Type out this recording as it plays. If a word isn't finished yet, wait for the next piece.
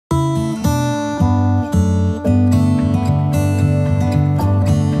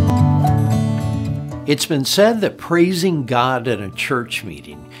It's been said that praising God at a church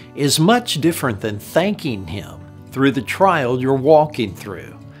meeting is much different than thanking Him through the trial you're walking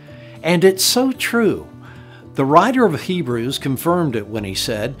through. And it's so true. The writer of Hebrews confirmed it when he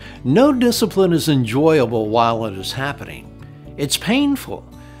said, "No discipline is enjoyable while it is happening. It's painful,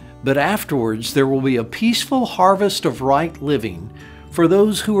 but afterwards there will be a peaceful harvest of right living for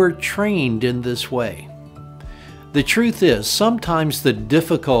those who are trained in this way." The truth is, sometimes the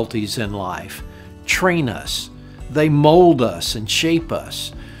difficulties in life train us. They mold us and shape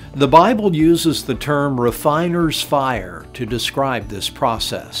us. The Bible uses the term refiner's fire to describe this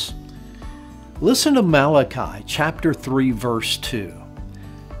process. Listen to Malachi chapter 3, verse 2.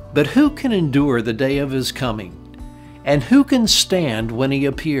 "But who can endure the day of his coming? And who can stand when he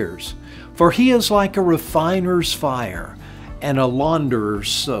appears? For he is like a refiner's fire and a launderer's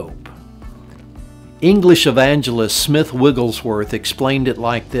soap." English evangelist Smith Wigglesworth explained it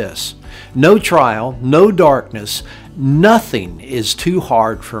like this: "No trial, no darkness, nothing is too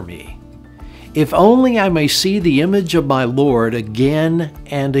hard for me. If only I may see the image of my Lord again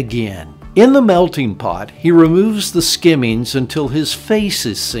and again. In the melting pot, he removes the skimmings until his face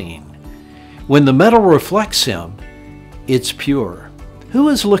is seen. When the metal reflects him, it's pure." Who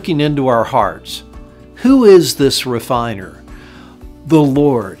is looking into our hearts? Who is this refiner? The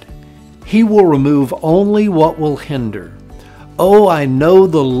Lord. He will remove only what will hinder. Oh, I know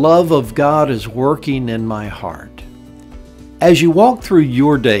the love of God is working in my heart. As you walk through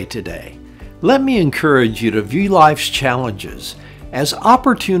your day today, let me encourage you to view life's challenges as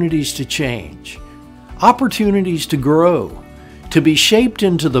opportunities to change, opportunities to grow, to be shaped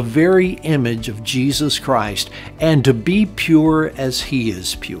into the very image of Jesus Christ, and to be pure as He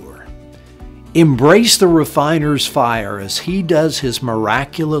is pure. Embrace the refiner's fire as He does His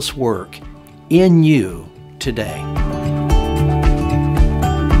miraculous work in you today.